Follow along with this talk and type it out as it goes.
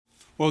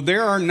Well,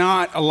 there are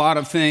not a lot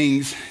of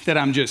things that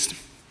I'm just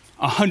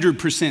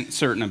 100%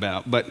 certain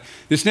about, but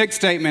this next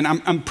statement,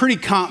 I'm pretty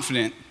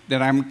confident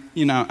that I'm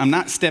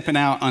not stepping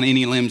out on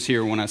any limbs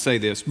here when I say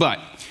this, but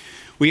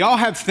we all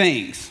have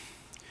things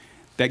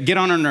that get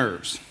on our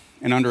nerves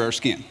and under our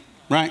skin,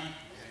 right?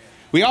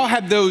 We all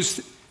have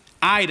those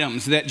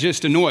items that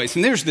just annoy us,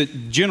 and there's the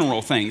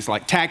general things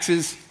like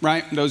taxes,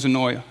 right? Those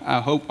annoy,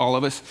 I hope, all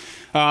of us.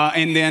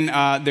 And then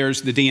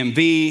there's the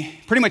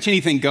DMV, pretty much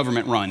anything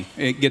government run,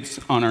 it gets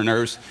on our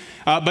nerves.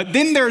 But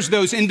then there's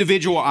those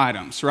individual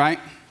items, right?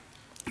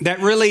 That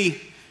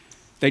really,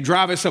 they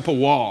drive us up a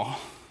wall.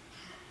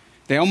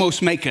 They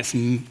almost make us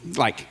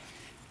like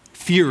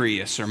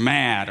furious or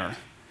mad or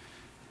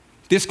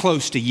this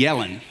close to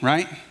yelling,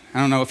 right? I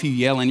don't know if you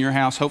yell in your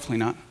house, hopefully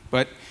not.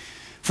 But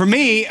for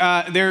me,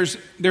 there's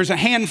a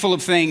handful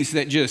of things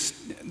that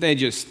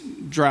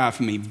just drive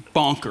me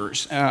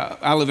bonkers.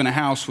 I live in a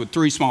house with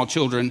 3 small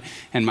children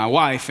and my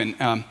wife,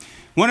 and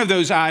one of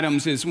those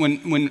items is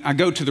when I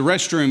go to the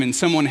restroom and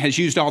someone has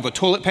used all the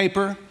toilet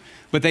paper,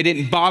 but they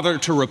didn't bother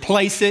to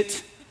replace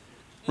it,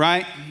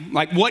 right?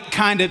 Like what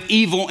kind of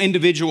evil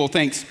individual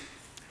thinks,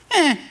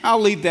 I'll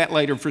leave that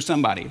later for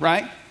somebody,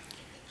 right?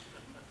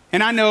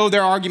 And I know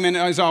their argument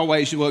is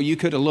always, well, you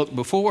could have looked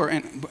before,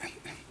 and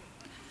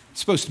it's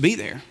supposed to be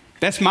there.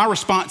 That's my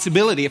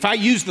responsibility. If I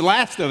use the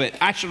last of it,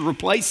 I should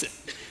replace it,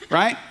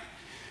 right?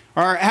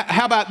 Or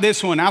how about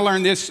this one? I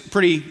learned this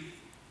pretty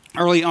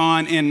early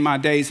on in my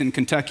days in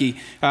Kentucky.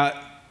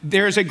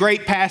 There's a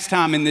great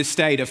pastime in this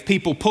state of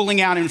people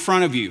pulling out in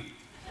front of you,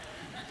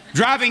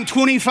 driving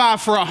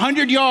 25 for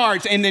 100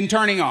 yards and then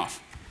turning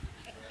off.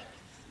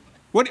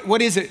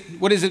 What is it?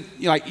 What is it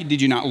like?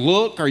 Did you not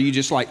look? Are you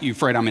just like, you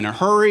afraid I'm in a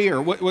hurry?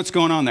 Or what's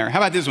going on there? How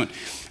about this one?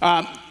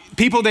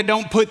 People that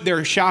don't put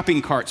their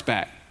shopping carts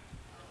back.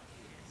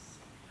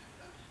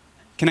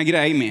 Can I get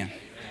an amen?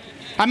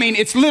 I mean,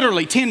 it's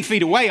literally 10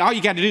 feet away. All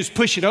you got to do is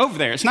push it over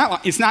there. It's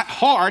not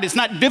hard. It's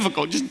not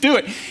difficult. Just do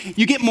it.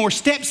 You get more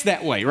steps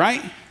that way,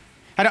 right?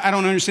 I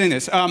don't understand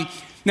this.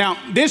 Now,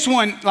 this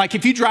one, like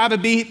if you drive a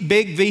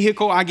big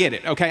vehicle, I get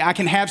it, okay? I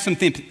can have some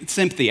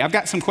sympathy. I've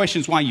got some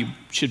questions why you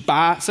should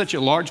buy such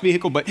a large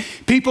vehicle, but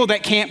people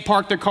that can't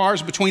park their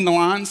cars between the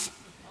lines,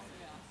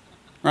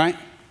 right?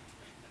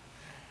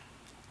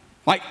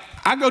 Like,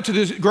 I go to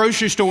the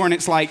grocery store and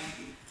it's like,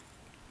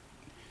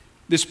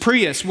 this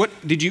Prius,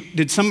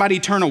 did somebody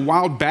turn a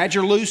wild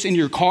badger loose in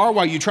your car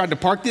while you tried to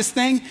park this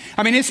thing?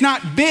 I mean, it's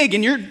not big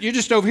and you're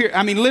just over here.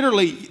 I mean,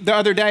 literally the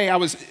other day I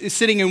was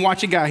sitting and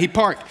watching a guy, he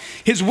parked.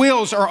 His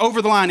wheels are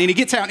over the line and he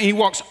gets out and he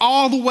walks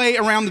all the way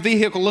around the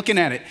vehicle looking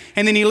at it.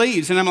 And then he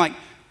leaves and I'm like,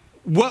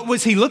 what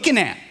was he looking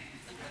at?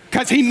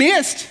 Because he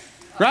missed,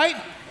 right?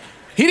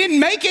 He didn't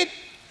make it.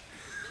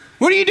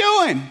 What are you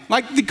doing?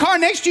 Like the car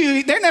next to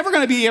you, they're never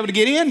going to be able to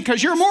get in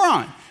because you're a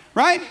moron,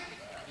 right?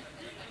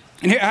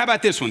 And here, how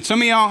about this one? Some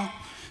of y'all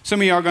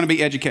are going to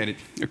be educated,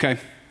 okay?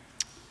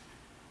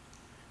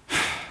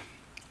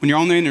 When you're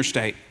on the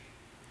interstate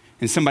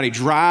and somebody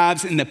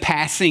drives in the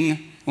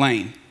passing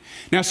lane.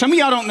 Now, some of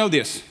y'all don't know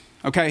this,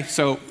 okay?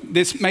 So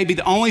this may be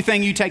the only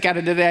thing you take out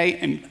of today,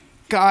 and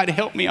God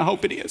help me, I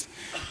hope it is.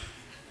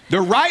 The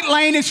right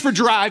lane is for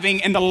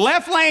driving and the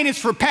left lane is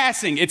for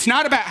passing. It's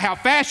not about how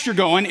fast you're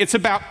going, it's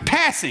about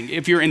passing.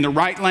 If you're in the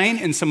right lane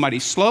and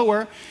somebody's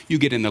slower, you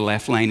get in the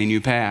left lane and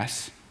you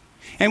pass.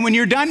 And when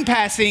you're done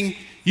passing,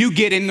 you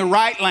get in the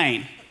right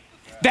lane.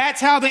 That's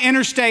how the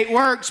interstate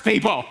works,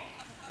 people.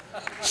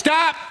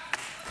 Stop.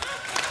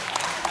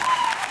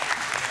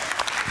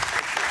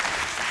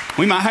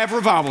 We might have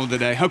revival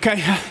today,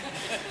 okay?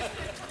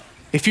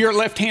 If you're a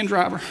left-hand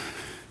driver,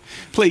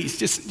 please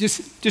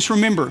just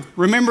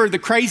remember the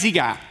crazy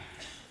guy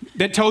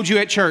that told you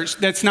at church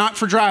that's not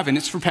for driving,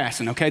 it's for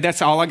passing, okay?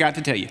 That's all I got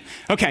to tell you.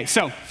 Okay,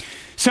 so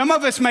some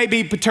of us may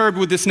be perturbed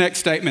with this next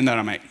statement that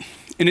I make.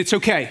 And it's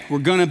okay. We're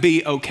going to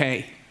be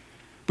okay.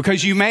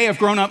 Because you may have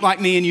grown up like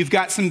me and you've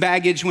got some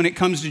baggage when it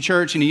comes to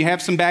church and you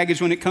have some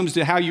baggage when it comes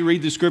to how you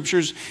read the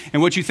scriptures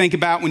and what you think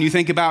about when you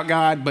think about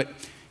God. But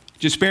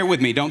just bear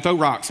with me. Don't throw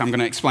rocks. I'm going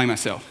to explain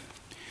myself.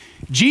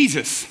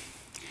 Jesus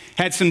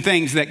had some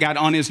things that got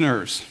on his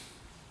nerves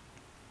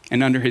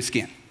and under his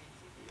skin.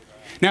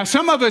 Now,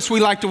 some of us, we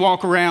like to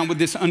walk around with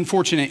this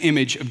unfortunate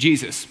image of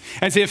Jesus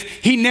as if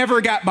he never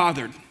got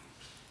bothered.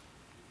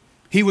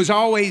 He was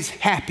always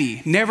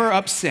happy, never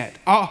upset,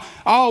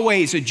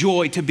 always a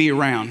joy to be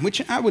around,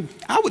 which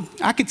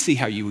I could see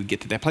how you would get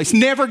to that place.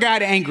 Never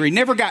got angry,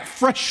 never got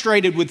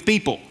frustrated with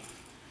people.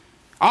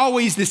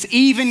 Always this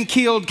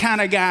even-keeled kind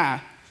of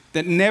guy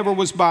that never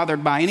was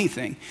bothered by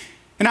anything.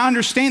 And I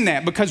understand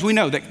that because we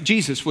know that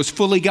Jesus was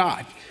fully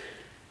God,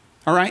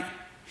 all right?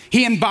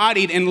 He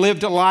embodied and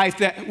lived a life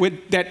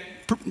that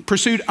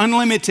pursued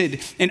unlimited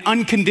and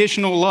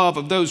unconditional love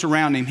of those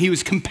around him. He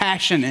was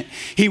compassionate.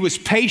 He was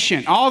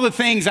patient. All the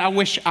things I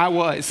wish I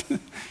was.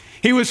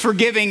 He was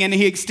forgiving and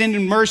he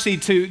extended mercy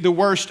to the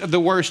worst of the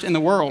worst in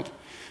the world.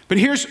 But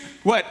here's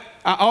what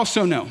I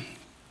also know.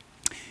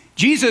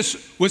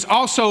 Jesus was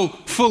also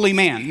fully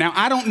man. Now,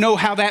 I don't know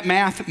how that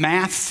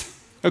maths,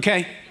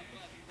 okay?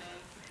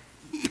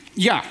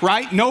 Yeah,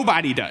 right?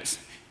 Nobody does.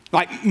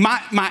 Like my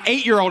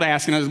 8-year-old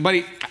asking us,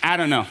 buddy, I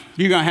don't know.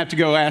 You're going to have to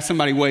go ask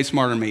somebody way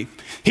smarter than me.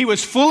 He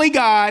was fully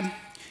God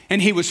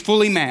and he was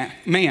fully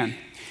man.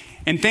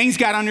 And things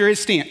got under his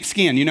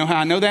skin. You know how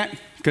I know that?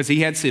 Because he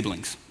had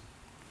siblings.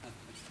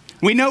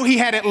 We know he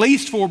had at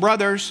least 4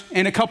 brothers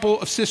and a couple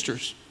of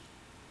sisters.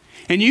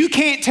 And you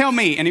can't tell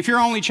me, and if you're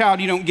only child,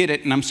 you don't get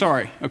it, and I'm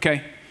sorry,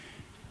 okay?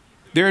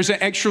 There's an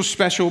extra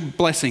special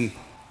blessing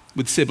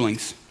with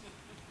siblings.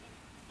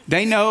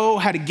 They know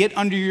how to get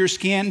under your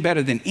skin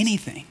better than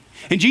anything.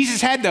 And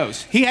Jesus had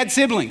those. He had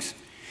siblings.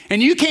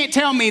 And you can't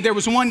tell me there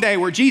was one day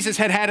where Jesus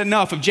had had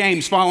enough of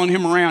James following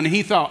him around and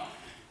he thought,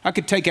 I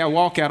could take a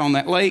walk out on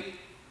that lake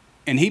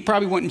and he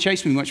probably wouldn't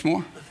chase me much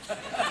more.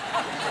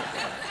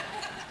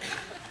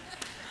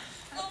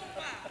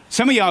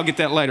 Some of y'all get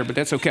that later, but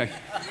that's okay.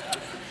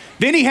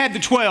 Then he had the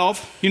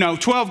 12,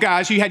 12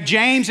 guys. You had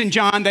James and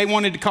John. They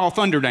wanted to call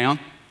thunder down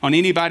on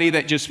anybody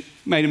that just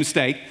made a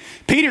mistake.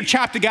 Peter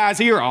chopped the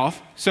guy's ear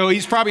off, so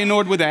he's probably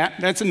annoyed with that.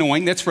 That's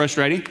annoying. That's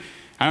frustrating.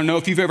 I don't know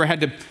if you've ever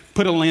had to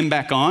put a limb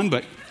back on,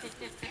 but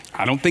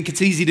I don't think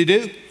it's easy to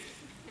do,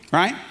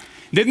 right?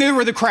 Then there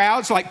were the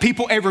crowds, like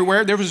people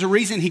everywhere. There was a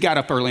reason he got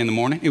up early in the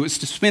morning. It was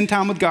to spend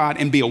time with God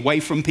and be away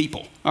from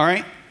people, all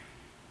right?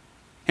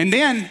 And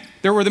then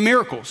there were the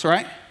miracles,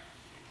 right?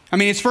 I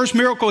mean, his first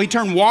miracle, he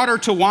turned water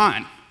to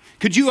wine.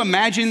 Could you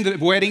imagine the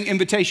wedding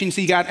invitations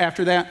he got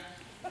after that?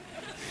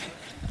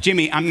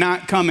 Jimmy, I'm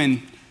not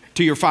coming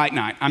to your fight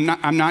night. I'm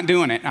not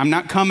doing it. I'm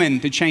not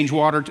coming to change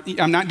water.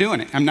 I'm not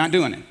doing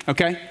it,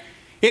 okay?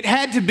 It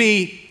had to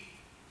be,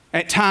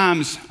 at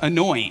times,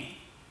 annoying.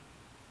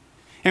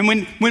 And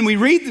when we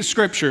read the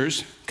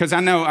scriptures, because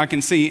I know I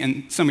can see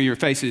in some of your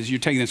faces, you're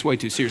taking this way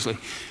too seriously.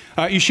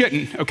 You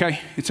shouldn't, okay?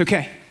 It's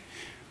okay.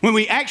 When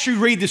we actually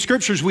read the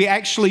scriptures, we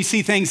actually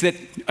see things that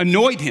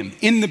annoyed him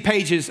in the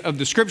pages of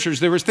the scriptures.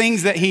 There was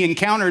things that he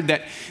encountered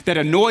that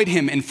annoyed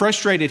him and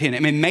frustrated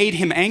him and made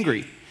him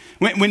angry.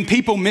 When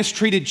people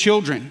mistreated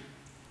children,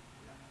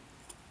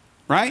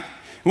 right?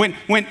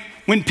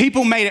 When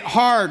people made it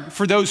hard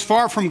for those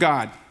far from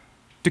God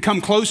to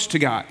come close to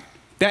God,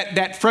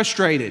 that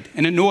frustrated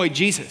and annoyed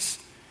Jesus.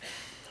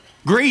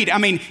 Greed, I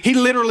mean, he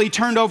literally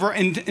turned over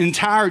an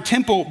entire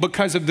temple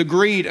because of the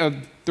greed of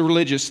the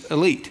religious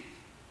elite.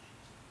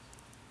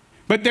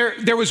 But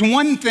there was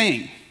one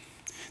thing.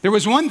 There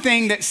was one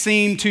thing that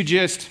seemed to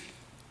just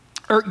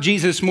irk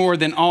Jesus more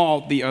than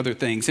all the other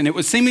things. And it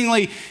was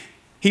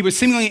he was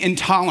seemingly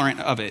intolerant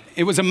of it.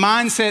 It was a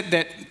mindset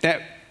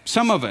that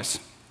some of us,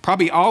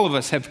 probably all of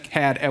us, have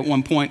had at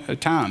one point of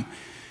time,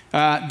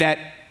 that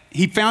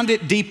he found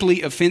it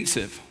deeply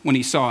offensive when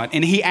he saw it.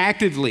 And he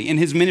actively, in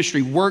his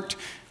ministry, worked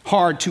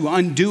hard to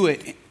undo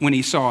it when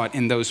he saw it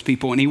in those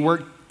people. And he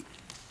worked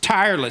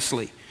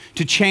tirelessly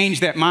to change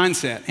that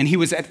mindset. And he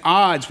was at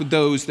odds with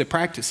those that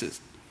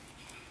practices.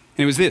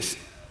 And it was this,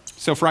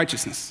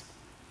 self-righteousness.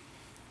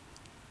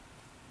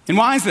 And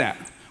why is that?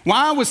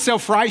 Why was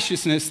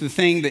self-righteousness the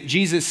thing that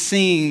Jesus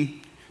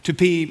seemed to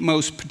be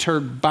most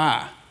perturbed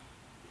by?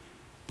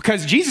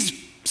 Because Jesus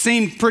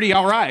seemed pretty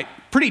all right,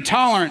 pretty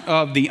tolerant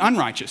of the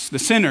unrighteous, the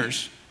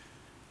sinners,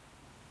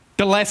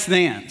 the less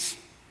thans.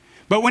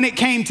 But when it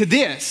came to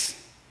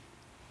this,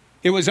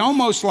 it was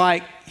almost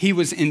like he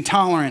was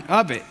intolerant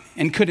of it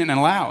and couldn't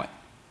allow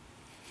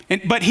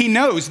it. But he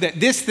knows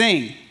that this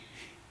thing,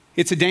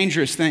 it's a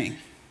dangerous thing.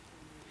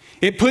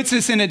 It puts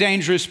us in a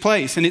dangerous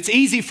place. And it's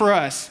easy for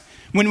us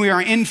when we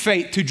are in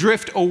faith to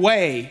drift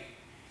away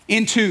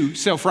into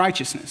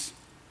self-righteousness.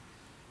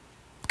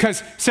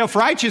 Because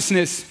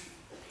self-righteousness,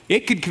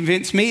 it could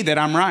convince me that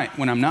I'm right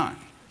when I'm not.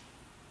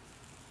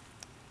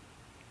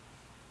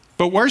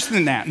 But worse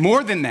than that,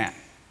 more than that,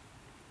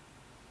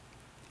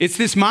 it's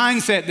this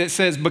mindset that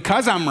says,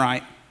 because I'm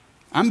right,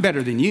 I'm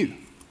better than you.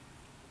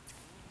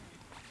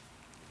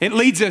 It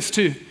leads us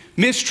to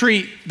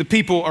mistreat the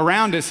people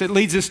around us. It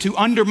leads us to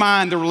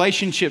undermine the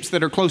relationships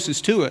that are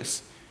closest to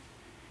us.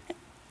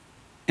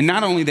 And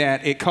not only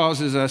that, it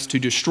causes us to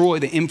destroy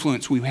the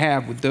influence we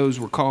have with those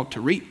we're called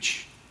to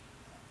reach.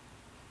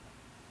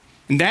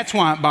 And that's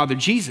why it bothered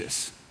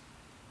Jesus.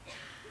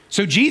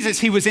 So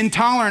Jesus, he was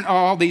intolerant of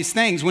all these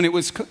things when it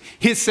was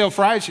his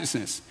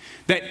self-righteousness,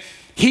 that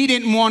he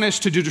didn't want us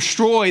to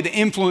destroy the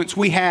influence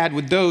we had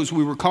with those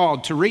we were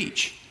called to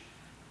reach.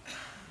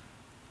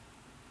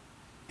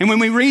 And when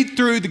we read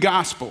through the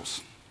Gospels,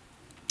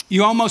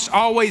 you almost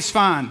always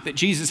find that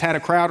Jesus had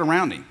a crowd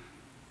around him.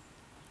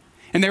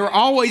 And they were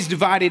always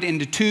divided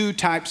into 2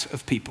 types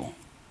of people: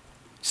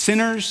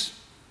 sinners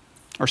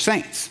or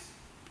saints,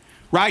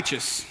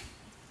 righteous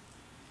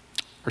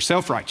or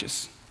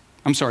self-righteous.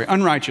 I'm sorry,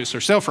 unrighteous or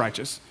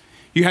self-righteous.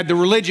 You had the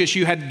religious,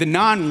 you had the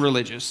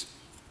non-religious.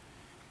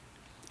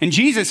 And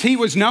Jesus, he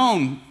was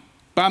known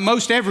by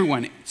most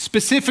everyone,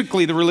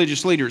 specifically the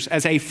religious leaders,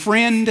 as a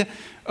friend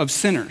of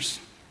sinners.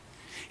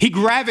 He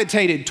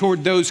gravitated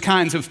toward those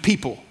kinds of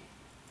people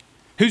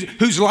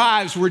whose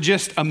lives were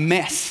just a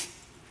mess.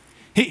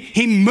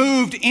 He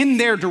moved in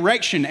their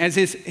direction as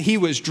if he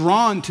was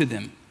drawn to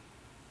them.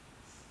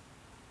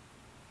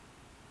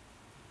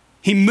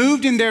 He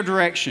moved in their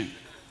direction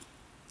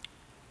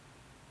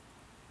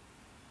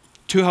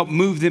to help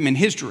move them in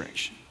his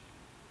direction.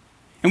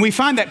 And we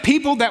find that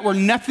people that were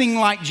nothing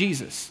like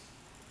Jesus,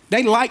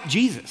 they liked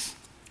Jesus.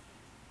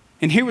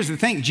 And here was the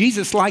thing,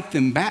 Jesus liked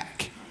them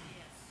back.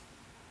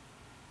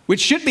 Which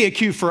should be a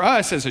cue for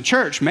us as a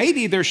church.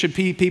 Maybe there should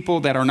be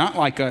people that are not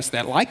like us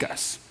that like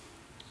us.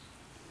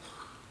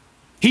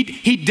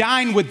 He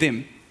dined with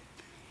them.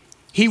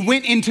 He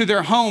went into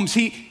their homes.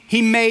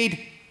 He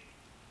made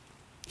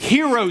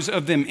heroes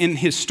of them in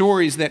his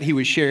stories that he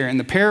would share and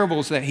the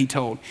parables that he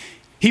told.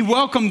 He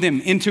welcomed them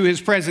into his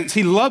presence.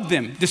 He loved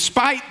them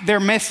despite their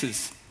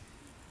messes,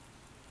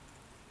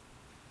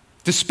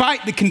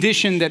 despite the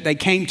condition that they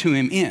came to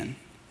him in.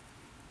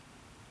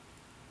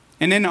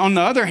 And then on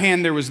the other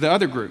hand, there was the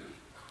other group.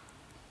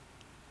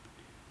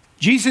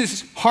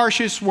 Jesus'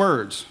 harshest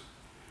words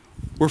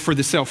were for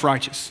the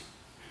self-righteous,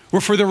 were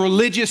for the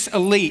religious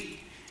elite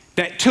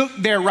that took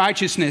their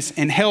righteousness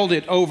and held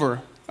it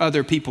over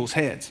other people's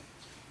heads.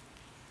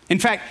 In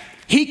fact,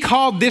 he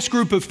called this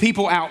group of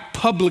people out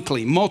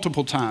publicly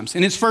multiple times.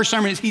 In his first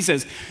sermon, he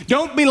says,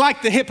 "Don't be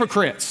like the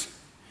hypocrites."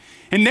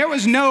 And there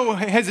was no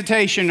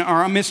hesitation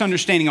or a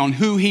misunderstanding on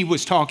who he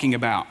was talking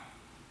about.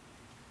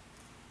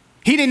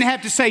 He didn't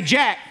have to say,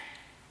 "Jack,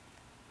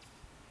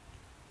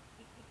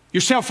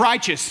 you're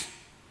self-righteous,"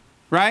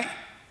 right?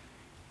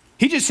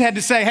 He just had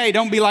to say, "Hey,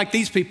 don't be like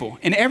these people."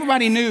 And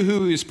everybody knew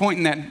who he was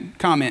pointing that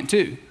comment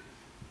to.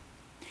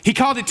 He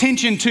called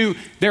attention to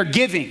their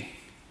giving,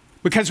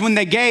 because when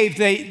they gave,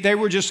 they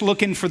were just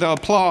looking for the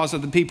applause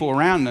of the people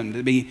around them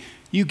to be,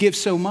 "You give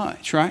so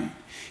much," right?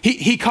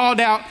 He called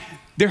out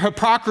their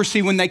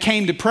hypocrisy when they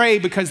came to pray,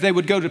 because they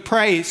would go to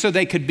pray so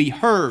they could be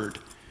heard.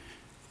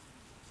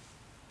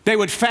 They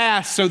would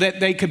fast so that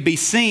they could be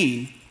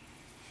seen.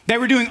 They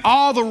were doing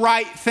all the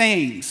right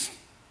things,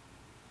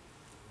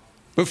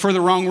 but for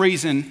the wrong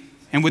reason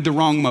and with the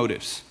wrong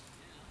motives.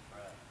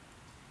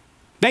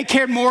 They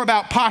cared more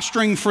about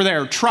posturing for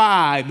their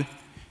tribe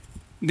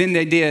than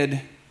they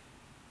did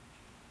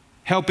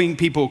helping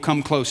people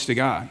come close to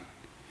God.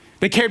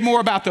 They cared more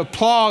about the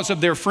applause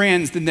of their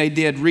friends than they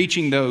did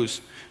reaching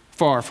those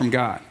far from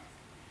God.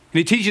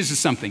 And it teaches us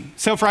something.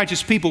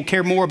 Self-righteous people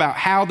care more about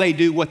how they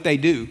do what they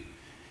do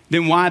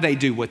than why they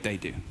do what they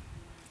do.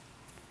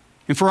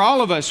 And for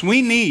all of us,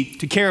 we need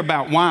to care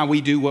about why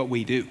we do what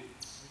we do,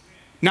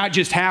 not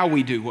just how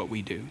we do what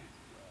we do.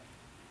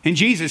 And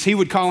Jesus, he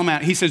would call them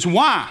out. He says,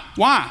 "Why?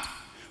 Why?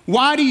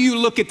 Why do you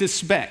look at the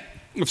speck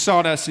of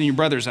sawdust in your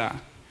brother's eye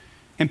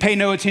and pay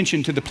no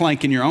attention to the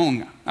plank in your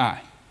own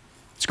eye?"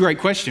 It's a great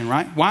question,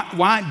 right?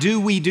 Why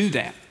do we do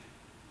that?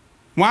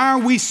 Why are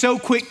we so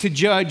quick to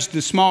judge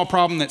the small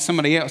problem that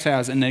somebody else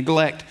has and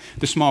neglect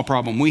the small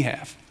problem we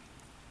have?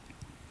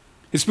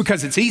 It's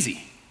because it's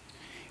easy.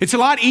 It's a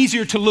lot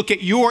easier to look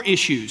at your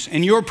issues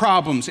and your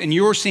problems and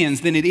your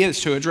sins than it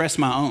is to address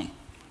my own.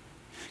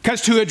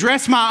 Because to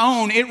address my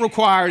own, it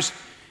requires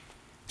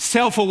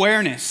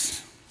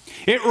self-awareness.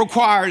 It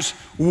requires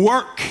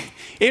work.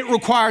 It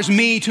requires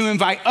me to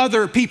invite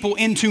other people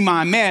into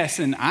my mess,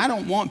 and I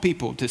don't want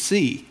people to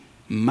see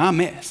my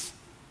mess.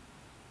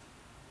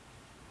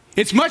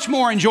 It's much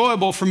more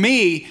enjoyable for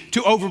me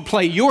to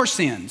overplay your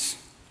sins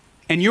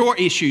and your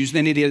issues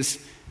than it is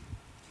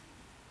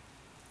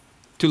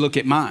to look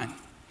at mine.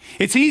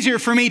 It's easier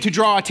for me to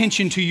draw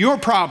attention to your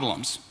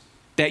problems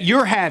that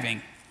you're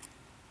having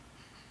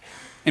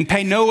and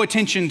pay no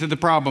attention to the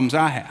problems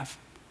I have,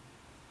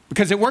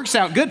 because it works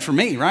out good for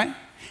me, right?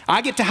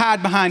 I get to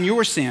hide behind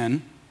your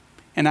sin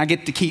and I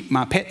get to keep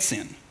my pet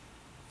sin.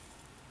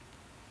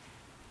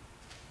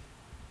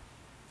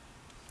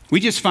 We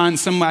just find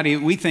somebody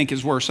that we think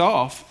is worse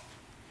off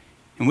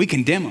and we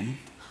condemn them,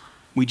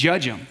 we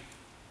judge them,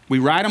 we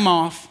write them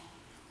off,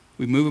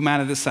 we move them out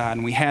of the side,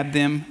 and we have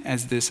them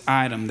as this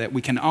item that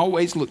we can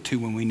always look to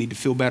when we need to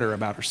feel better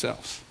about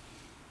ourselves.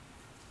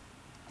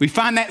 We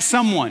find that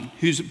someone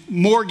who's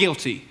more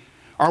guilty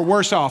or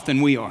worse off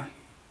than we are,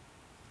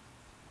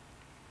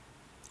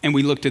 and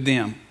we look to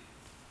them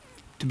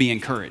to be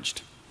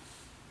encouraged.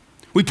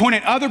 We point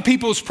at other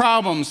people's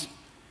problems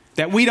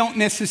that we don't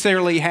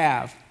necessarily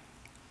have,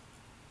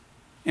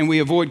 and we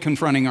avoid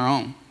confronting our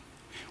own.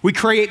 We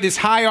create this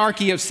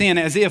hierarchy of sin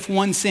as if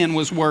one sin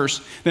was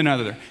worse than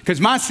another. Because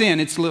my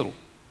sin, it's little.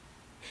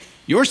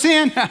 Your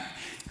sin,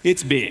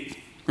 it's big,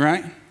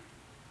 right?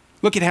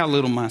 Look at how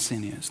little my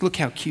sin is. Look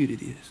how cute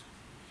it is.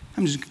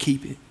 I'm just going to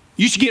keep it.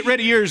 You should get rid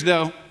of yours,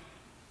 though.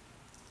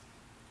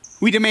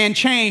 We demand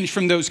change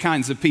from those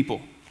kinds of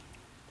people,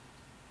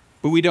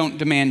 but we don't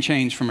demand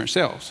change from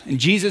ourselves. And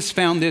Jesus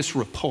found this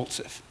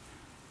repulsive.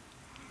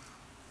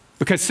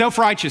 Because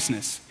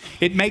self-righteousness,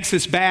 it makes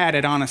us bad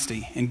at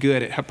honesty and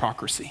good at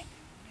hypocrisy.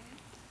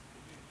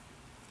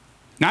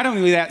 Not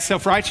only that,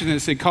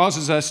 self-righteousness, it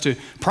causes us to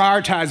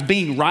prioritize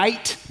being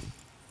right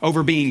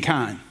over being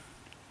kind.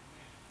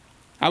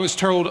 I was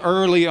told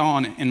early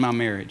on in my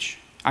marriage,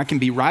 I can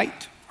be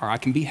right or I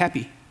can be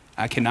happy.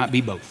 I cannot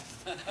be both.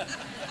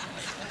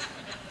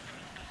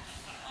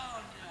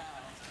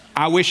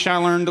 I wish I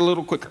learned a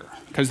little quicker,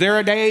 because there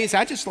are days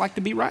I just like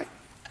to be right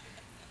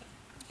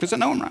because I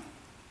know I'm right.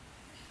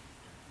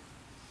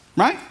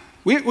 Right?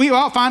 We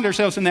all find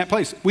ourselves in that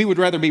place. We would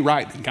rather be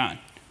right than kind.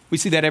 We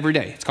see that every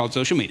day. It's called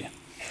social media,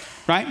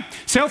 right?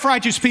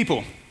 Self-righteous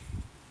people,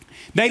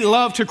 they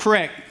love to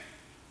correct,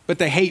 but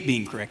they hate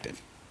being corrected.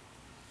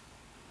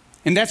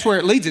 And that's where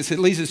it leads us. It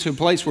leads us to a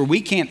place where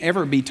we can't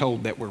ever be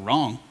told that we're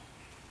wrong.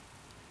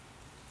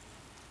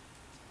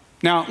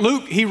 Now,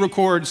 Luke, he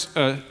records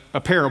a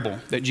parable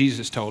that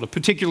Jesus told, a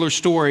particular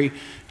story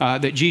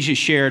that Jesus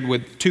shared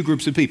with two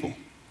groups of people,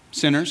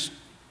 sinners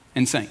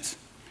and saints.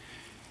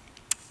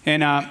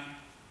 And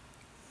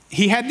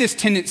he had this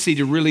tendency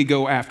to really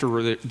go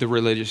after the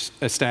religious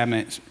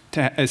establishment.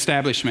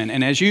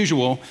 And as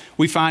usual,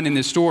 we find in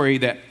this story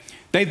that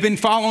they've been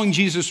following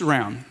Jesus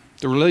around,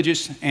 the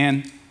religious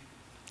and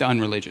the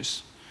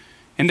unreligious.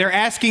 And they're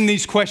asking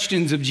these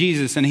questions of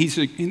Jesus, and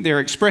they're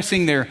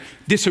expressing their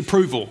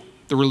disapproval,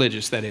 the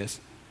religious, that is.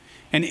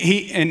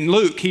 And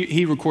Luke,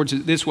 he records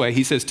it this way.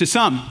 He says, to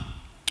some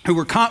who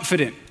were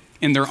confident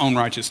in their own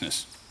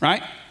righteousness,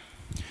 right?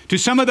 To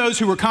some of those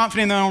who were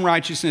confident in their own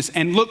righteousness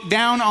and looked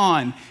down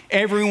on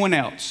everyone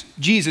else,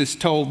 Jesus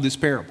told this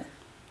parable.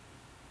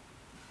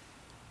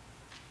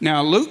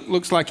 Now, Luke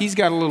looks like he's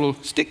got a little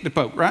stick to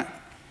poke, right?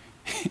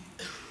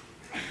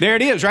 There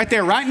it is, right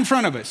there, right in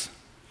front of us.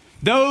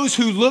 Those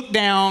who look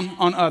down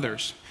on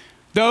others,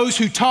 those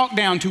who talk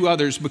down to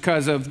others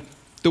because of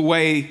the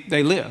way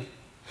they live.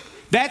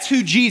 That's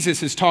who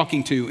Jesus is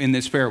talking to in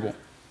this parable.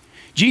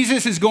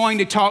 Jesus is going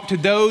to talk to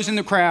those in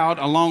the crowd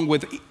along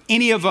with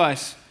any of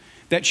us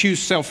that choose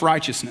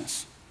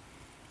self-righteousness,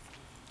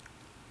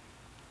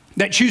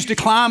 that choose to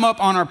climb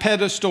up on our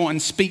pedestal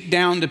and speak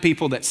down to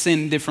people that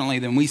sin differently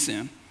than we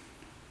sin,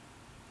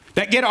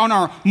 that get on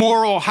our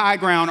moral high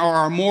ground or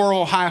our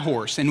moral high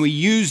horse, and we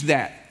use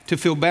that to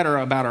feel better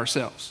about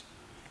ourselves.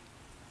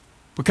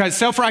 Because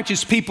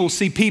self-righteous people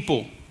see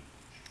people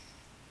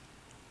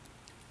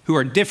who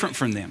are different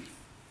from them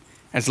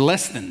as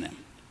less than them.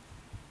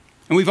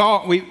 And we've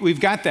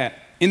got that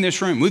in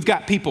this room. We've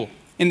got people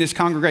in this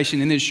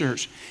congregation, in this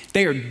church.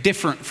 They are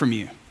different from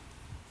you.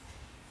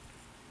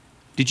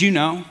 Did you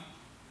know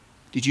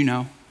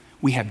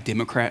we have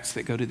Democrats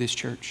that go to this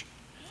church?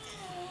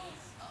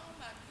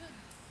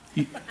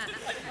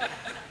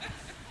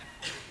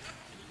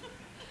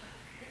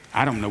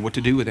 I don't know what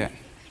to do with that.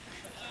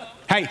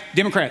 Hey,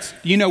 Democrats,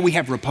 do you know we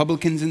have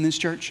Republicans in this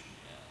church?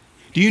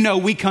 Do you know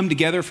we come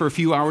together for a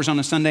few hours on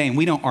a Sunday and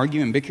we don't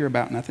argue and bicker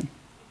about nothing?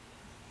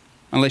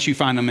 Unless you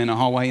find them in a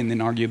hallway and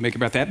then argue and bicker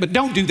about that. But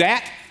don't do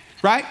that,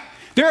 right?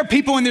 There are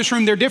people in this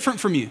room, they're different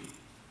from you.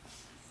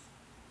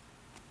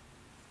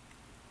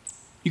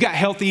 You got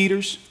healthy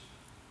eaters.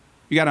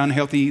 You got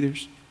unhealthy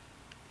eaters.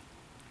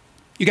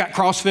 You got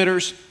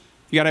CrossFitters.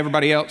 You got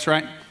everybody else,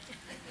 right?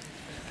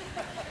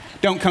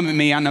 Don't come at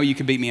me. I know you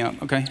could beat me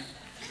up, okay?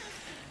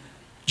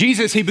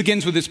 Jesus, he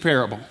begins with this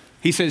parable.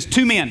 He says,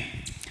 two men,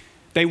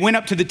 they went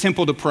up to the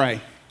temple to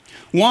pray.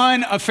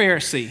 One, a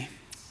Pharisee.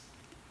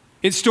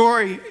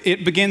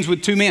 It begins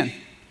with two men.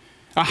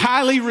 A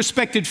highly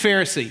respected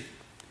Pharisee.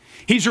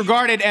 He's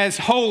regarded as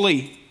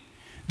holy,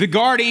 the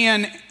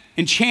guardian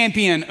and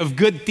champion of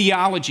good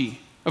theology,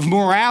 of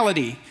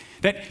morality,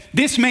 that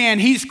this man,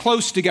 he's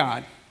close to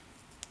God.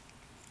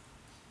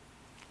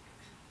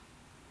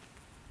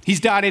 He's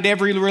dotted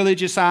every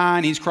religious I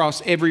and he's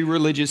crossed every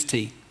religious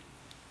T.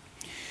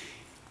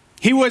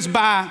 He was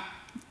the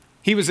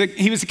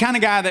kind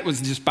of guy that was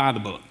just by the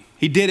book.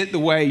 He did it the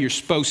way you're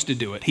supposed to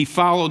do it. He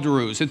followed the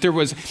rules. If there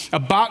was a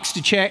box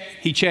to check,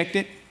 he checked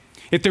it.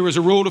 If there was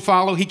a rule to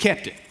follow, he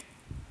kept it.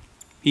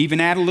 He even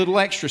added a little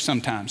extra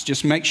sometimes,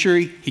 just to make sure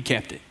he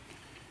kept it.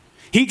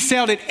 He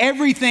excelled at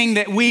everything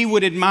that we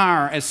would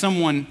admire as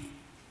someone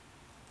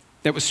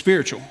that was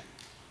spiritual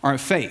or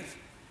of faith.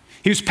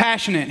 He was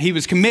passionate. He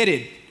was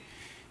committed.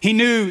 He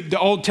knew the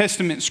Old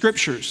Testament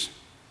scriptures.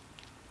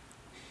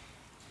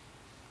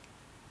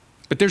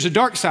 But there's a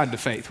dark side to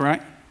faith,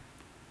 right?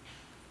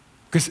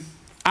 Because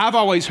I've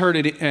always heard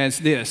it as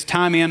this: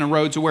 time in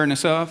erodes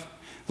awareness of.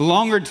 The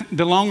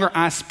longer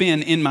I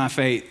spend in my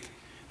faith,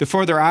 the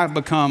further I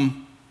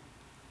become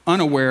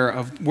unaware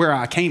of where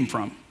I came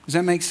from. Does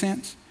that make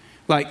sense?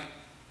 Like,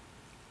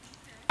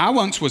 I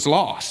once was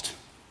lost.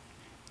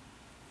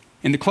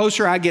 And the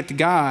closer I get to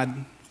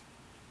God,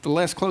 the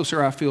less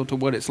closer I feel to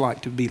what it's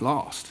like to be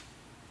lost.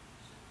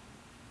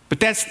 But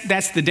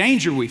that's the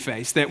danger we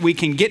face, that we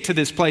can get to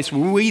this place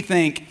where we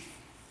think,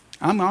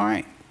 I'm all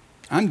right.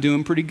 I'm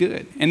doing pretty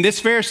good. And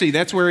this Pharisee,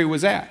 that's where he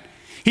was at.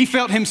 He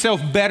felt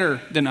himself better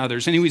than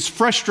others, and he was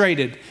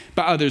frustrated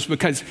by others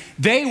because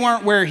they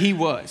weren't where he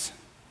was.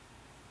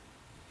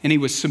 And he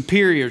was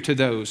superior to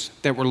those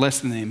that were less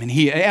than him, and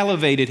he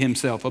elevated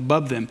himself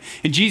above them.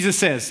 And Jesus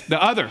says,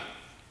 the other,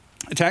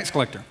 a tax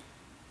collector.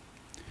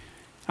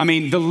 I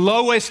mean, the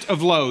lowest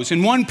of lows.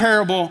 In one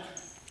parable,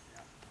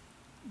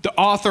 the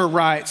author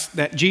writes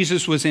that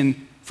Jesus was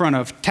in front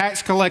of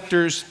tax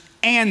collectors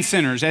and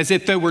sinners, as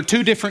if there were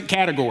two different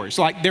categories.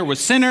 Like there was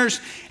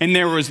sinners and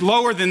there was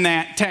lower than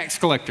that tax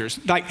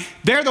collectors. Like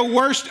they're the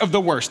worst of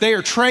the worst. They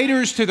are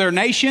traitors to their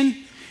nation.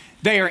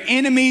 They are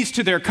enemies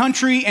to their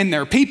country and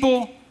their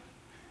people.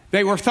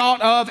 They were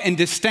thought of and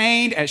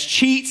disdained as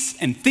cheats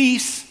and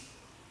thieves.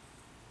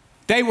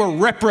 They were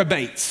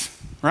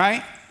reprobates,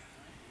 right?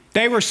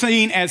 They were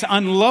seen as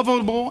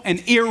unlovable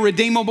and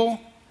irredeemable,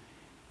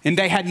 and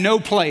they had no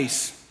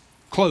place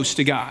close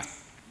to God.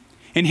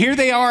 And here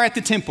they are at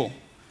the temple,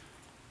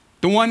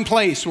 the one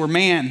place where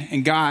man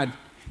and God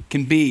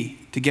can be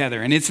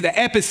together. And it's the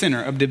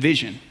epicenter of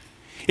division.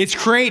 It's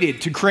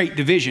created to create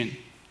division.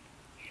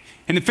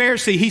 And the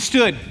Pharisee, he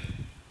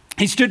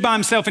stood by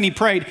himself and he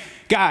prayed,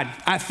 God,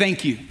 I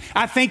thank you.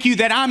 I thank you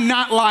that I'm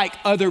not like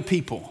other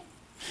people.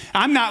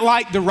 I'm not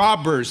like the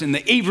robbers and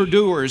the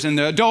evildoers and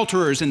the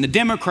adulterers and the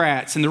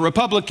Democrats and the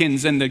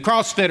Republicans and the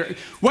CrossFitters,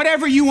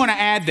 whatever you want to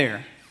add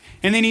there.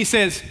 And then he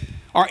says,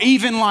 or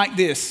even like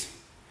this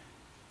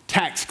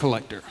tax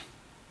collector.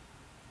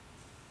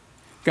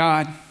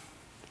 God,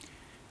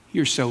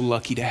 you're so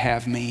lucky to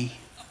have me.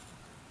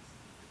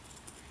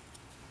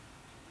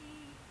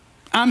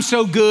 I'm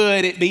so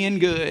good at being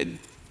good.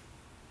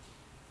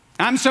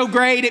 I'm so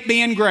great at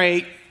being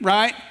great,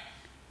 right?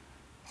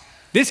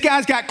 This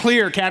guy's got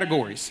clear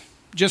categories,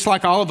 just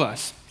like all of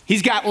us.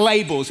 He's got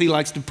labels he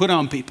likes to put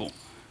on people.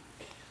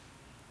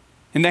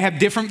 And they have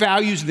different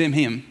values than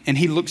him, and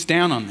he looks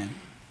down on them.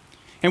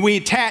 And we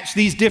attach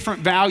these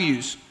different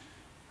values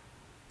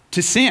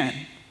to sin,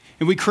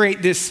 and we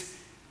create this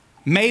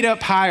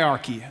made-up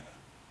hierarchy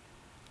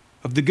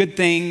of the good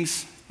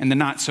things and the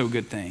not so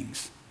good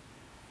things.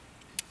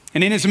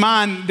 And in his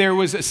mind, there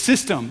was a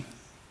system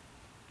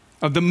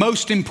of the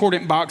most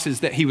important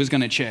boxes that he was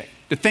going to check,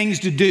 the things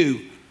to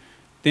do,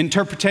 the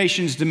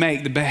interpretations to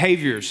make, the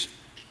behaviors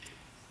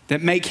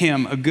that make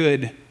him a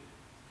good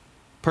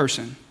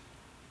person.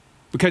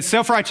 Because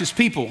self-righteous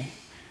people,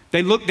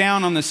 they look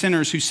down on the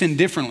sinners who sin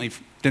differently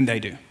than they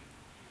do.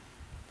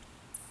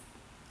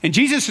 And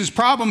Jesus'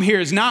 problem here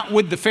is not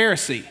with the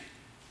Pharisee.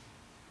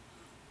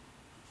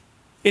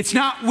 It's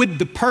not with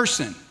the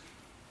person.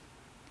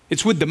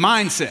 It's with the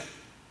mindset.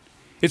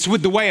 It's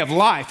with the way of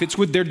life. It's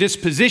with their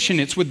disposition.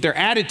 It's with their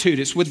attitude.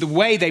 It's with the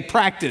way they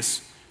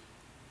practice.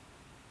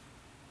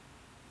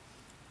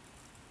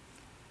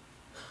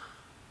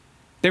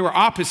 They were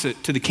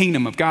opposite to the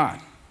kingdom of God.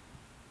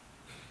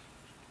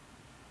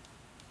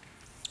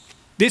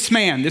 This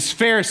man, this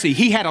Pharisee,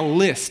 he had a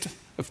list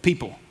of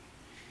people.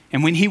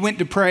 And when he went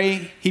to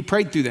pray, he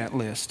prayed through that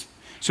list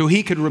so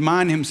he could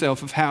remind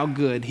himself of how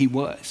good he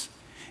was.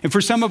 And for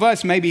some of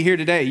us, maybe here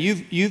today,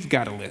 you've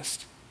got a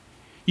list.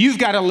 You've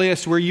got a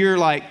list where you're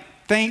like,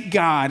 thank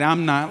God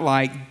I'm not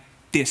like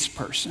this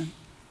person.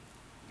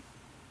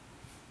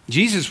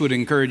 Jesus would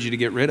encourage you to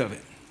get rid of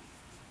it.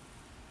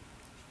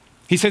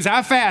 He says,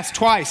 I fast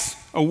twice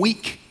a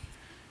week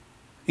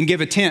and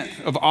give a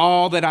tenth of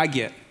all that I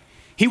get.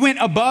 He went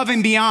above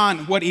and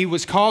beyond what he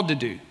was called to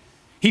do.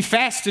 He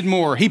fasted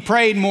more, he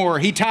prayed more,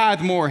 he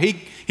tithed more, he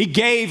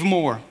gave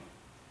more.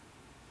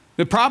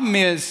 The problem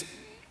is,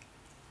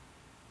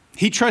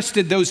 he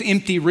trusted those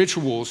empty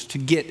rituals to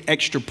get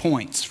extra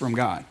points from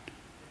God.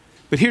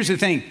 But here's the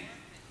thing,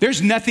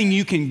 there's nothing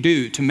you can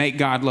do to make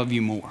God love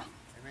you more.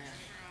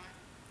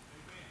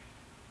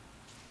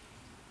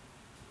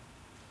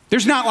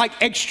 There's not like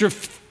extra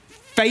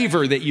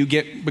favor that you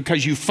get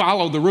because you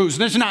follow the rules.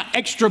 There's not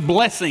extra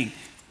blessing.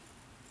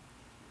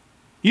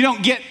 You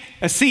don't get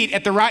a seat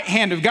at the right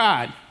hand of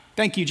God.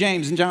 Thank you,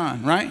 James and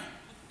John, right?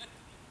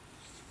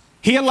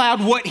 He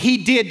allowed what he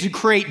did to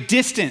create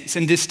distance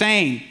and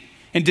disdain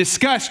and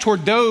disgust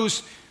toward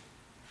those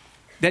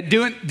that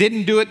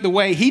didn't do it the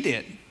way he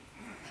did.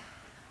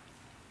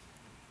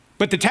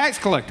 But the tax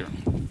collector,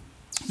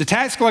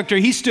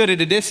 he stood at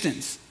a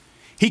distance.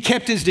 He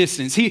kept his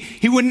distance.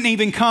 He wouldn't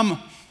even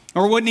come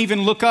or wouldn't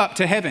even look up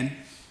to heaven.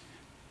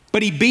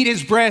 But he beat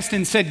his breast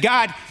and said,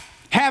 God,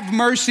 have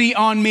mercy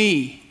on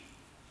me,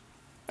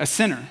 a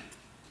sinner.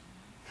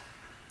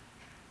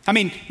 I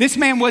mean, this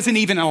man wasn't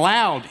even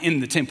allowed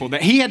in the temple.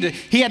 That he had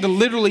to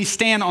literally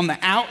stand on the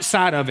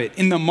outside of it,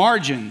 in the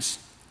margins.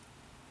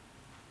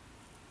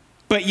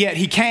 But yet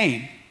he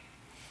came,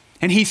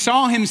 and he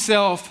saw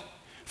himself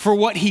for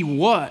what he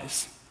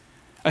was,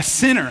 a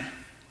sinner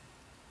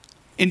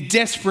in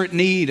desperate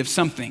need of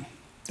something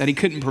that he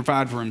couldn't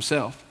provide for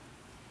himself.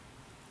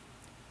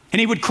 And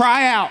he would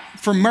cry out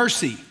for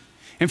mercy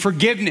and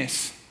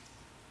forgiveness.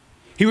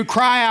 He would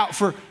cry out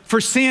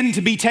for sin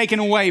to be taken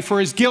away, for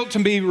his guilt to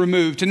be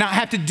removed, to not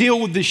have to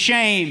deal with the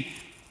shame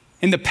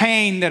and the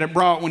pain that it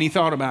brought when he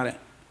thought about it.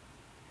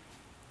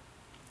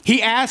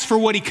 He asked for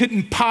what he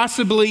couldn't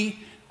possibly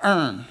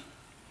earn,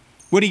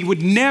 what he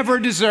would never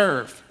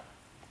deserve.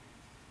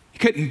 He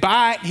couldn't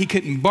buy it, he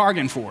couldn't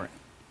bargain for it.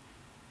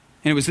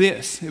 And it was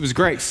this, it was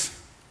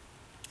grace.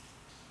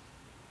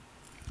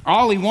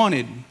 All he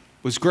wanted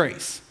was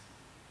grace.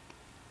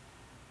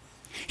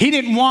 He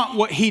didn't want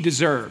what he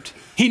deserved.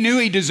 He knew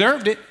he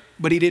deserved it,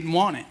 but he didn't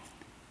want it.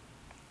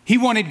 He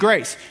wanted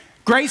grace.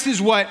 Grace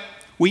is what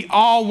we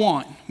all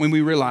want when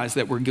we realize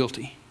that we're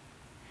guilty.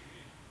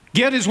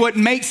 Guilt is what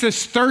makes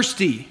us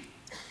thirsty.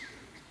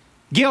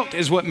 Guilt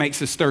is what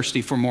makes us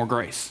thirsty for more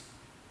grace.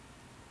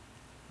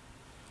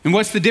 And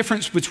what's the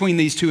difference between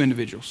these two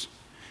individuals?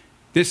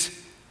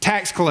 This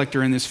tax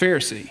collector and this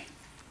Pharisee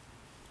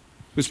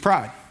was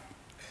pride.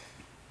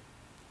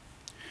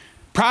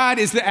 Pride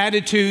is the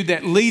attitude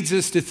that leads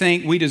us to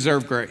think we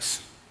deserve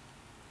grace.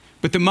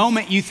 But the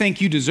moment you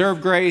think you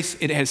deserve grace,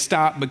 it has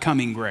stopped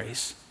becoming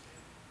grace.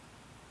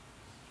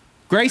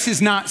 Grace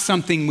is not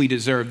something we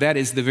deserve. That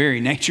is the very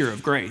nature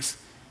of grace.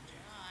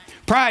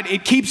 Pride,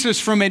 it keeps us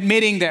from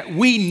admitting that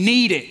we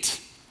need it.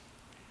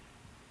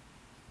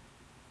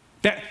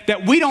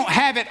 That we don't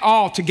have it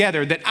all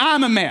together, that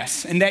I'm a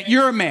mess and that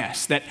you're a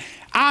mess, that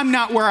I'm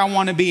not where I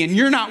want to be and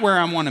you're not where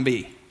I want to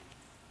be.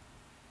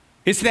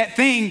 It's that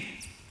thing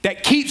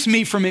that keeps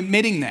me from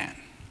admitting that.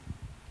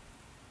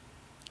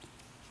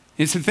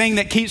 It's the thing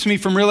that keeps me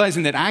from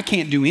realizing that I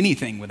can't do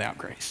anything without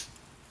grace.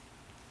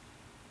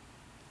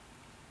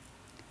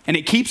 And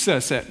it keeps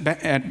us,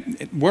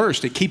 at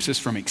worst, it keeps us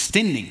from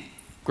extending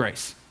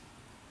grace.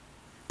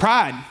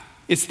 Pride,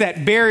 it's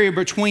that barrier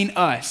between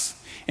us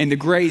and the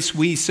grace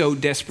we so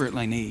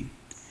desperately need.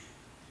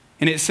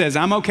 And it says,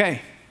 I'm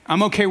okay.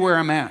 I'm okay where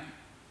I'm at.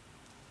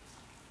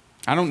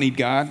 I don't need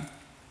God.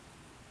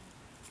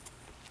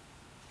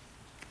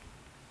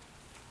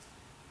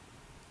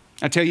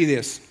 I tell you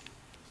this,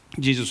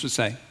 Jesus would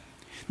say,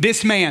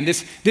 this man,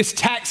 this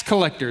tax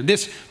collector,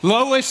 this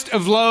lowest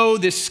of low,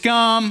 this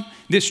scum,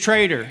 this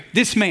traitor,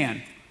 this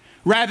man,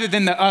 rather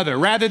than the other,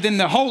 rather than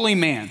the holy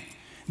man,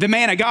 the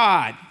man of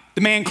God,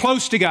 the man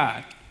close to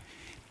God,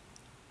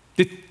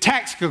 the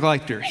tax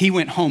collector, he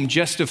went home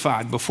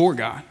justified before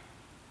God.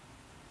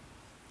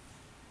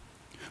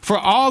 For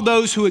all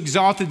those who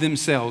exalted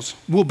themselves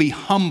will be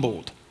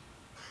humbled,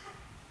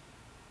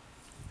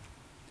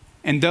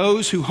 and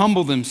those who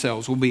humble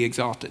themselves will be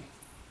exalted.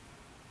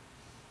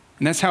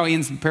 And that's how he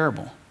ends the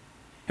parable.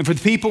 And for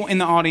the people in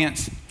the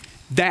audience,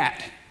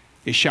 that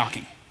is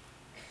shocking.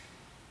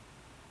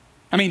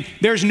 I mean,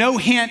 there's no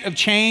hint of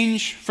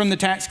change from the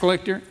tax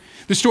collector.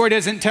 The story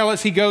doesn't tell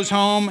us he goes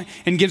home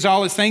and gives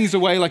all his things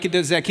away like it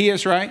does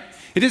Zacchaeus, right?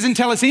 It doesn't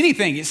tell us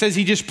anything. It says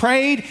he just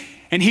prayed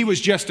and he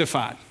was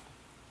justified.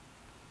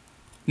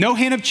 No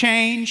hint of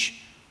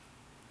change.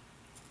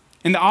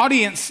 And the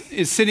audience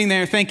is sitting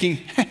there thinking,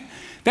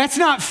 that's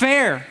not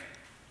fair.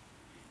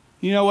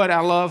 You know what I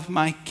love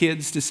my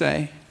kids to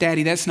say?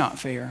 Daddy, that's not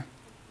fair.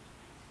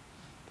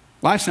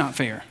 Life's not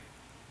fair.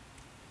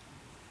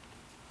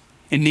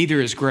 And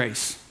neither is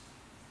grace.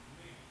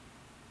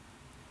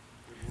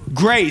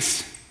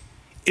 Grace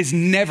is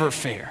never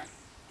fair.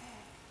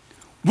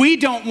 We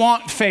don't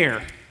want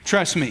fair,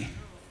 trust me.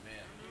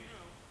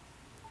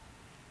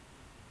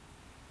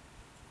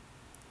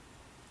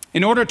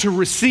 In order to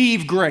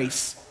receive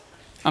grace,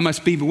 I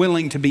must be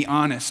willing to be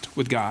honest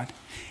with God.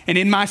 And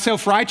in my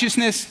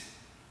self-righteousness,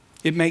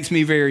 it makes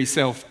me very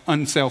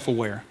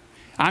unself-aware.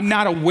 I'm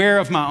not aware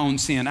of my own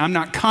sin. I'm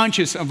not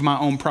conscious of my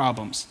own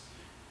problems.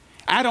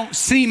 I don't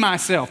see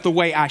myself the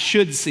way I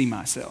should see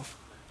myself.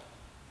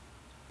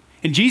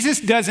 And Jesus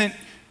doesn't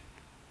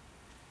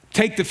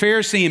take the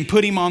Pharisee and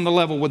put him on the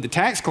level with the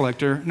tax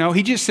collector. No,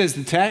 he just says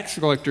the tax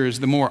collector is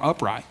the more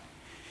upright.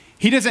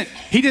 He doesn't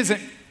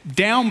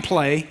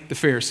downplay the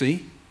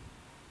Pharisee.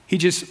 He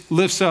just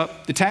lifts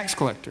up the tax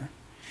collector.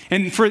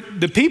 And for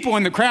the people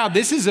in the crowd,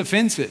 this is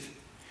offensive.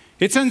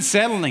 It's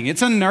unsettling.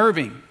 It's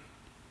unnerving.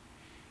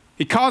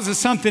 It causes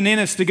something in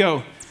us to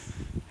go,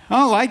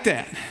 I don't like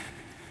that.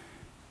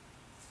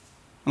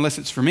 Unless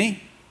it's for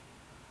me.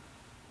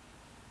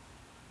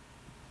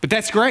 But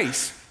that's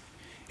grace.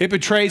 It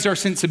betrays our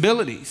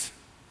sensibilities.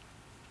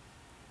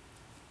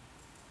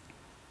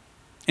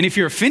 And if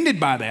you're offended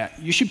by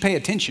that, you should pay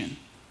attention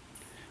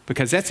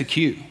because that's a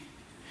cue.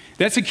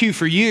 That's a cue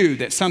for you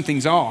that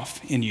something's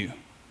off in you.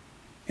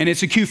 And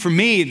it's a cue for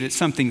me that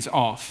something's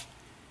off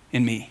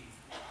in me.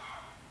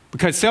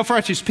 Because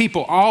self-righteous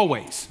people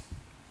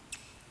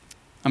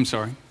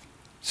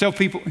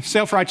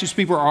self-righteous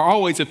people are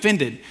always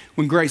offended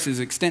when grace is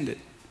extended.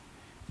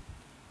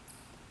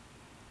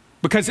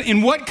 Because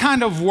in what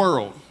kind of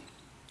world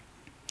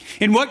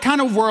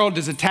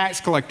does a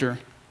tax collector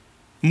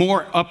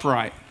more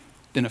upright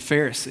than a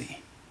Pharisee?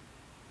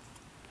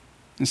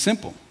 It's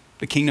simple,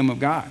 the kingdom of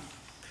God.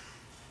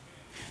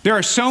 There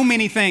are so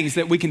many things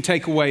that we can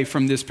take away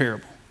from this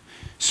parable.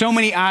 So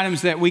many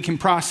items that we can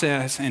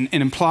process and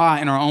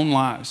apply in our own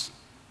lives.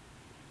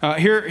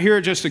 Here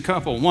are just a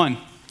couple. One,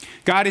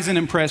 God isn't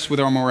impressed with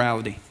our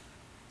morality.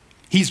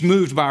 He's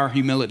moved by our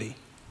humility.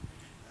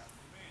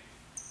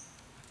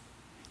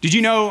 Did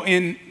you know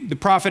in the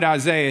prophet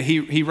Isaiah,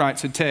 he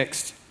writes a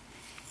text.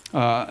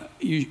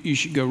 You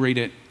should go read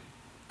it.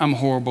 I'm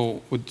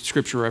horrible with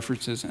scripture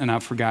references and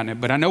I've forgotten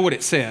it, but I know what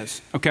it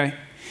says, okay?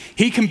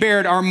 He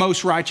compared our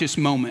most righteous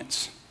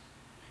moments.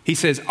 He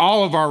says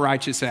all of our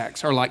righteous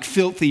acts are like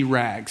filthy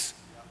rags.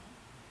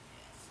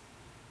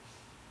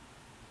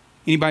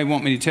 Anybody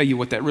want me to tell you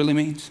what that really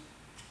means?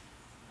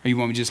 Or you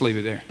want me to just leave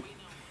it there?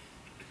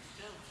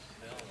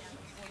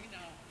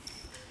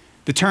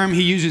 The term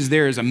he uses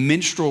there is a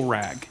menstrual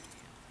rag.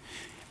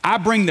 I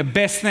bring the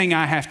best thing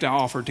I have to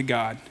offer to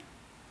God,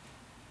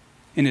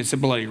 and it's a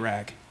bloody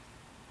rag.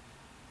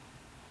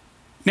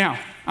 Now,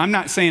 I'm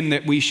not saying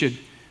that we should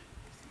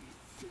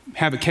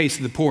have a case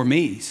of the poor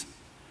me's,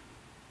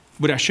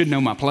 but I should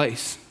know my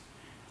place.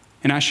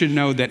 And I should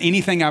know that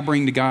anything I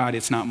bring to God,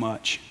 it's not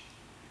much.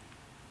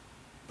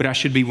 But I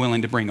should be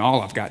willing to bring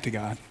all I've got to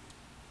God.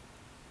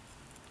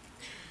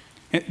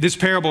 This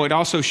parable, it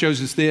also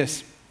shows us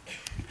this.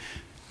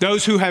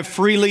 Those who have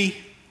freely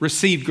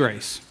received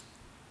grace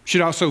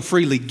should also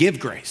freely give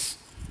grace.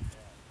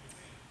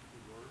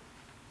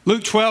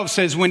 Luke 12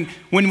 says, when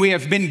we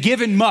have been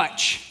given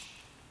much,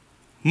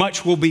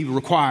 much will be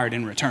required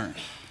in return.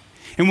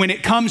 And when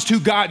it comes to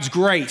God's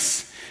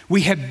grace,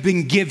 we have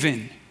been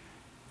given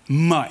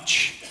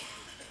much.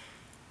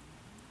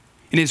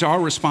 It is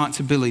our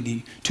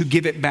responsibility to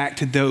give it back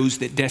to those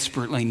that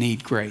desperately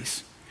need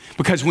grace.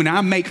 Because when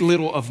I make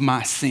little of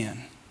my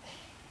sin,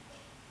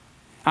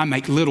 I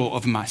make little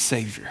of my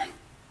Savior.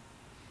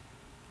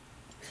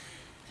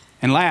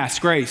 And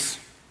last, grace.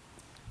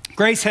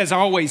 Grace has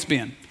always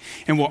been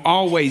and will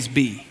always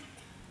be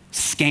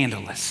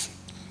scandalous.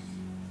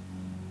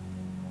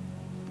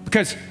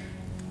 Because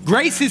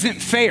grace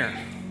isn't fair.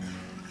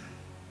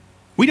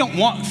 We don't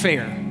want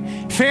fair.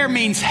 Fair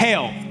means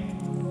hell.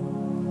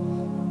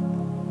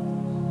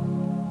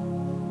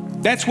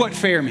 That's what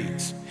fair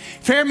means.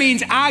 Fair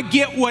means I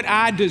get what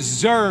I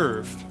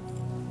deserve.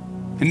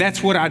 And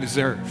that's what I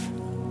deserve.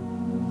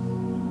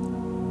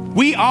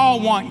 We all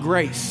want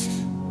grace.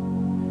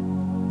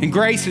 And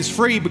grace is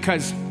free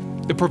because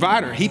the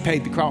provider, he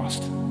paid the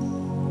cost.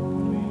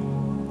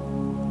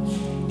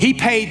 He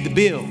paid the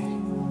bill.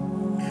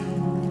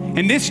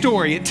 And this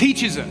story, it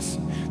teaches us,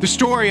 the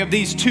story of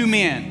these two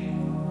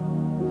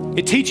men,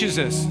 it teaches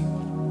us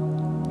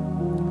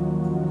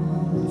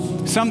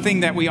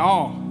something that we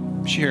all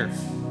share.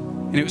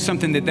 And it was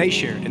something that they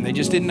shared and they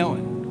just didn't know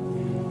it.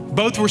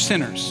 Both were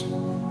sinners,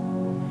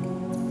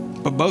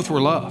 but both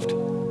were loved.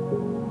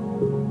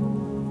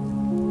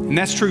 And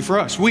that's true for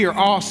us. We are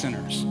all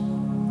sinners.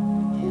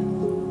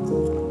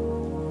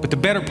 But the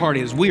better part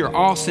is we are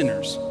all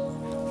sinners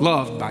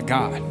loved by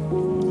God.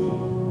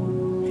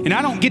 And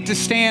I don't get to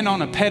stand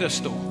on a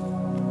pedestal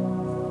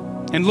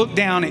and look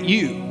down at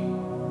you.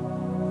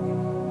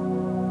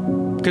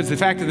 Because the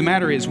fact of the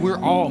matter is we're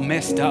all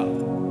messed up.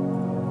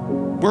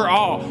 We're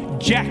all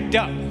jacked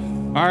up,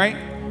 all right?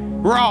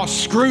 We're all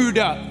screwed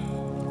up.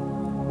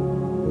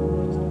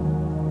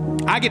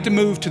 I get to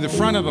move to the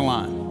front of the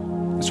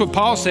line. That's what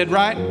Paul said,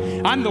 right?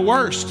 I'm the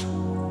worst.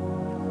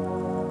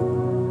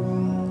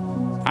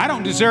 I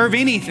don't deserve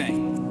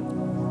anything,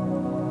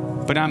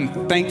 but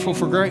I'm thankful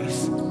for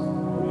grace.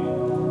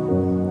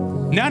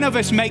 None of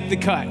us make the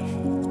cut.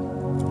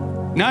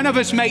 None of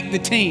us make the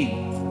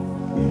team.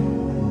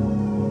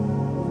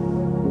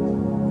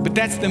 But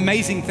that's the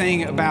amazing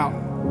thing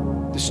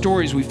about the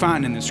stories we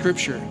find in the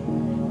scripture,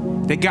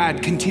 that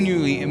God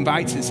continually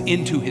invites us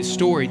into his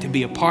story to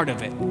be a part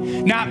of it.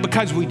 Not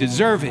because we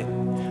deserve it,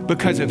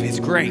 because of his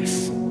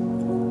grace.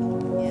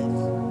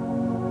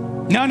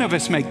 None of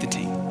us make the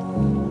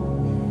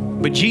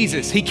team. But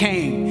Jesus, he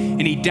came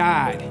and he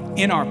died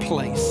in our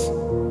place.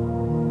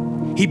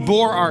 He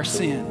bore our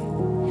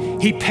sin.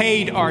 He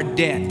paid our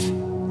debt.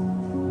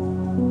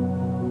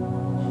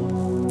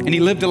 And he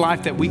lived a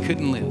life that we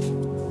couldn't live.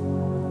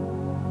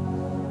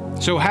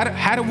 So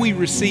how do we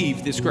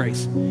receive this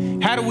grace?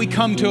 How do we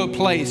come to a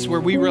place where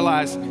we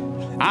realize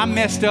I'm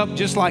messed up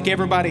just like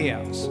everybody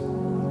else?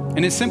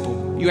 And it's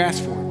simple. You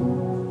ask for it.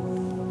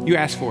 You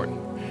ask for it.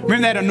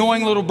 Remember that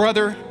annoying little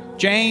brother,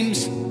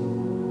 James?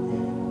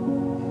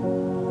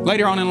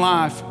 Later on in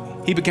life,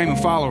 he became a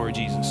follower of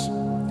Jesus.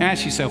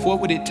 Ask yourself,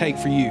 what would it take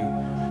for you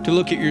to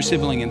look at your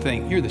sibling and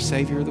think, you're the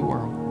Savior of the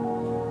world?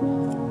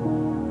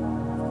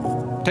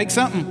 Take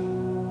something.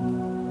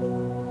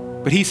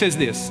 But he says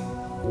this,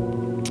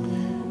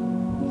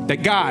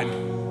 that God,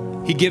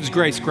 he gives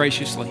grace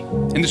graciously.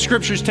 And the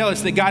scriptures tell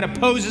us that God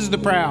opposes the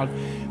proud,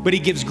 but he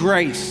gives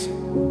grace.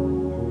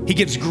 He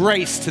gives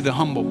grace to the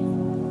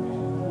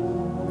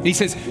humble. And he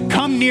says,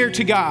 come near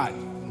to God,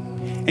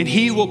 and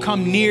he will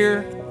come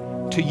near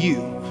to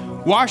you.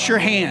 Wash your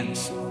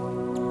hands,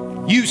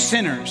 you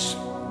sinners,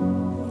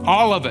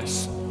 all of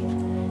us,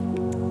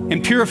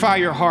 and purify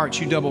your hearts,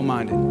 you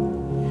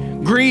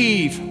double-minded.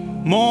 Grieve,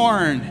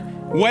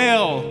 mourn,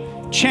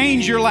 wail,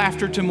 change your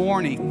laughter to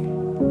mourning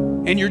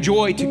and your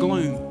joy to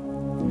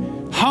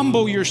gloom.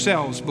 Humble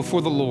yourselves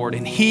before the Lord,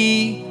 and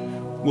he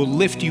will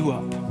lift you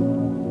up.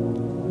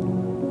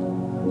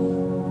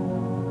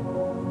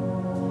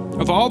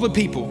 Of all the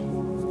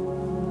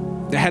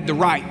people that had the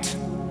right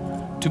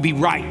to be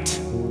right,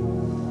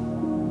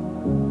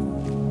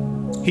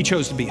 he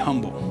chose to be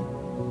humble.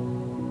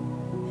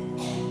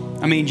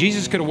 I mean,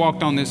 Jesus could have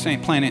walked on this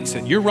same planet and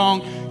said, you're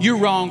wrong, you're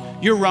wrong,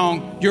 you're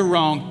wrong, you're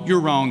wrong,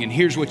 you're wrong, and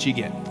here's what you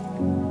get.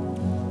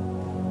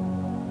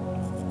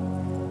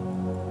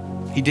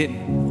 He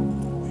didn't.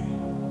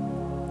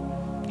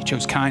 He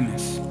chose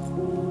kindness.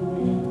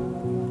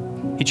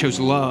 He chose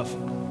love.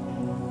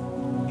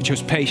 He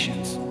chose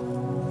patience,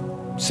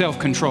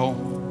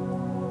 self-control.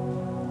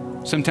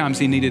 Sometimes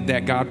he needed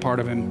that God part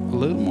of him a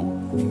little more.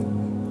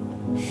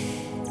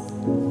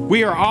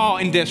 We are all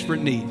in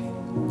desperate need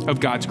of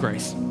God's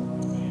grace.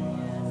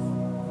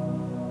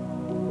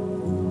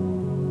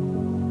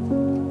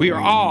 We are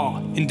all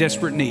in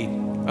desperate need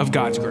of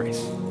God's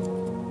grace.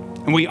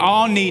 And we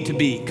all need to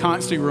be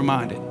constantly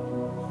reminded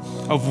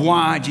of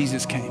why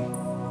Jesus came.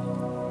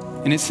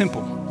 And it's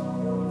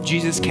simple.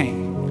 Jesus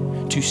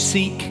came to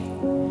seek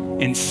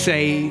and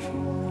save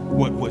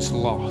what was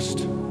lost.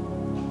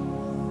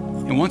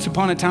 And once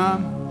upon a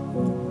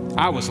time,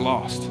 I was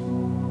lost.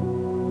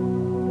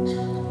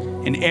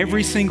 And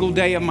every single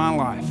day of my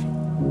life,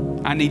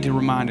 I need to be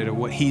reminded of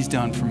what he's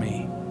done for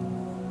me.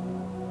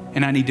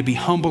 And I need to be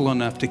humble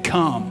enough to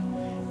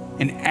come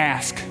and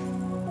ask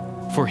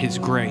for his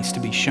grace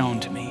to be shown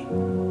to me.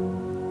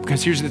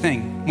 Because here's the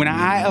thing, when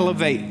I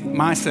elevate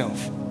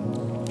myself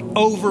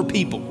over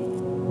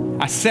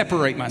people, I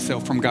separate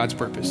myself from God's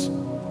purpose.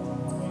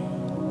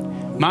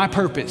 My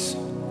purpose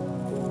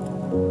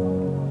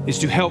is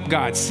to help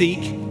God seek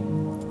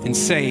and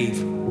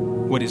save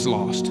what is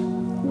lost.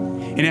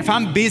 And if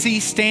I'm busy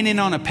standing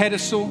on a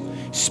pedestal,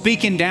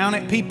 speaking down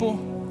at people,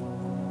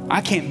 I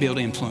can't build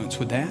influence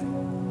with that.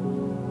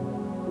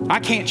 I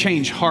can't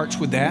change hearts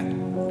with that.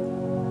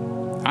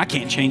 I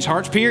can't change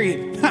hearts,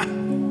 period.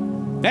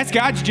 That's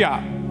God's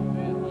job.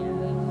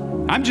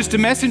 I'm just a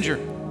messenger.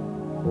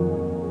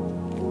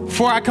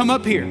 Before I come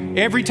up here,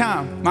 every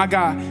time, my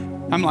God,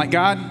 I'm like,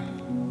 God,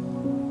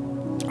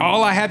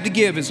 all I have to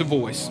give is a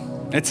voice.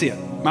 That's it.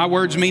 My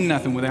words mean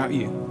nothing without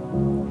you.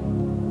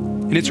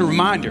 And it's a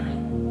reminder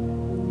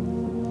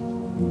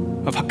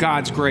of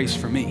God's grace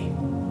for me.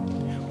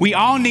 We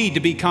all need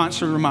to be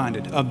constantly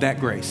reminded of that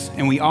grace,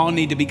 and we all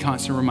need to be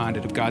constantly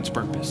reminded of God's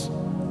purpose,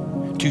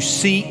 to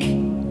seek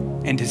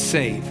and to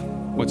save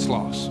what's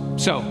lost.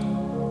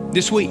 So,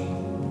 this week,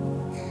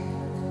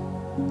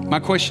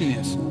 my question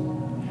is,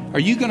 are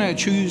you going to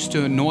choose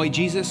to annoy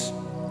Jesus?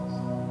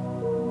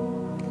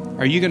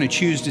 Are you going to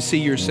choose to see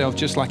yourself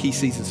just like he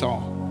sees us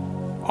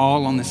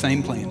all on the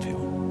same playing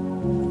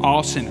field,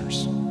 all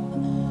sinners,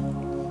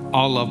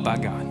 all loved by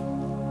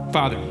God?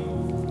 Father,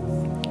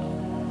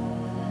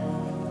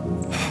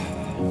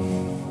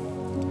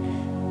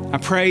 I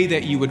pray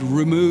that you would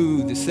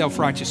remove the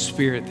self-righteous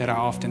spirit that I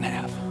often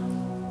have.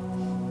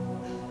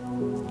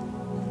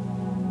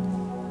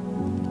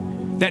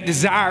 That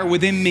desire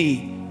within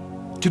me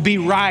to be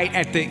right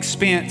at the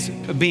expense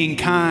of being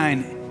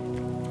kind.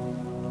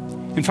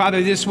 And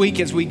Father, this week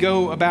as we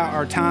go about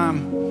our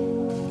time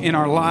in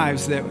our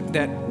lives, that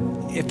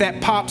if that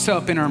pops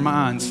up in our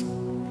minds,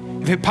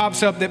 if it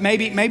pops up that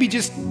maybe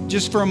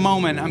just for a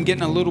moment I'm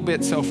getting a little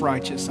bit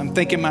self-righteous, I'm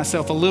thinking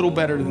myself a little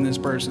better than this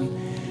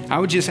person, I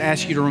would just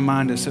ask you to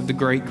remind us of the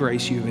great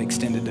grace you have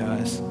extended to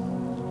us.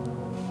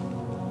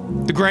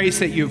 The grace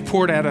that you have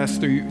poured at us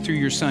through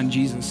your son,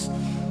 Jesus.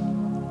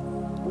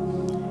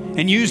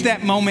 And use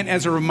that moment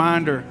as a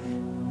reminder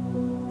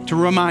to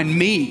remind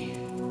me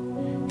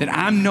that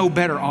I'm no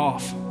better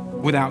off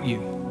without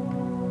you.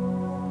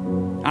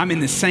 I'm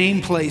in the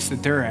same place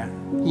that they're at,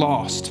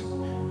 lost,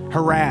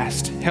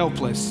 harassed,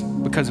 helpless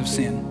because of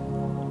sin.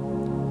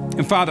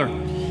 And Father,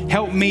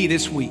 help me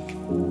this week.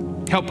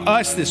 Help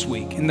us this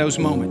week in those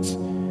moments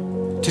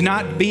to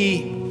not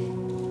be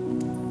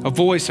a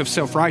voice of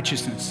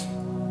self-righteousness,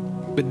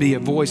 but be a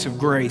voice of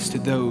grace to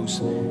those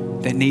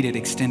that need it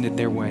extended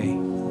their way.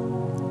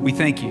 We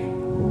thank you.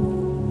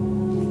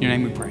 In your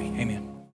name we pray. Amen.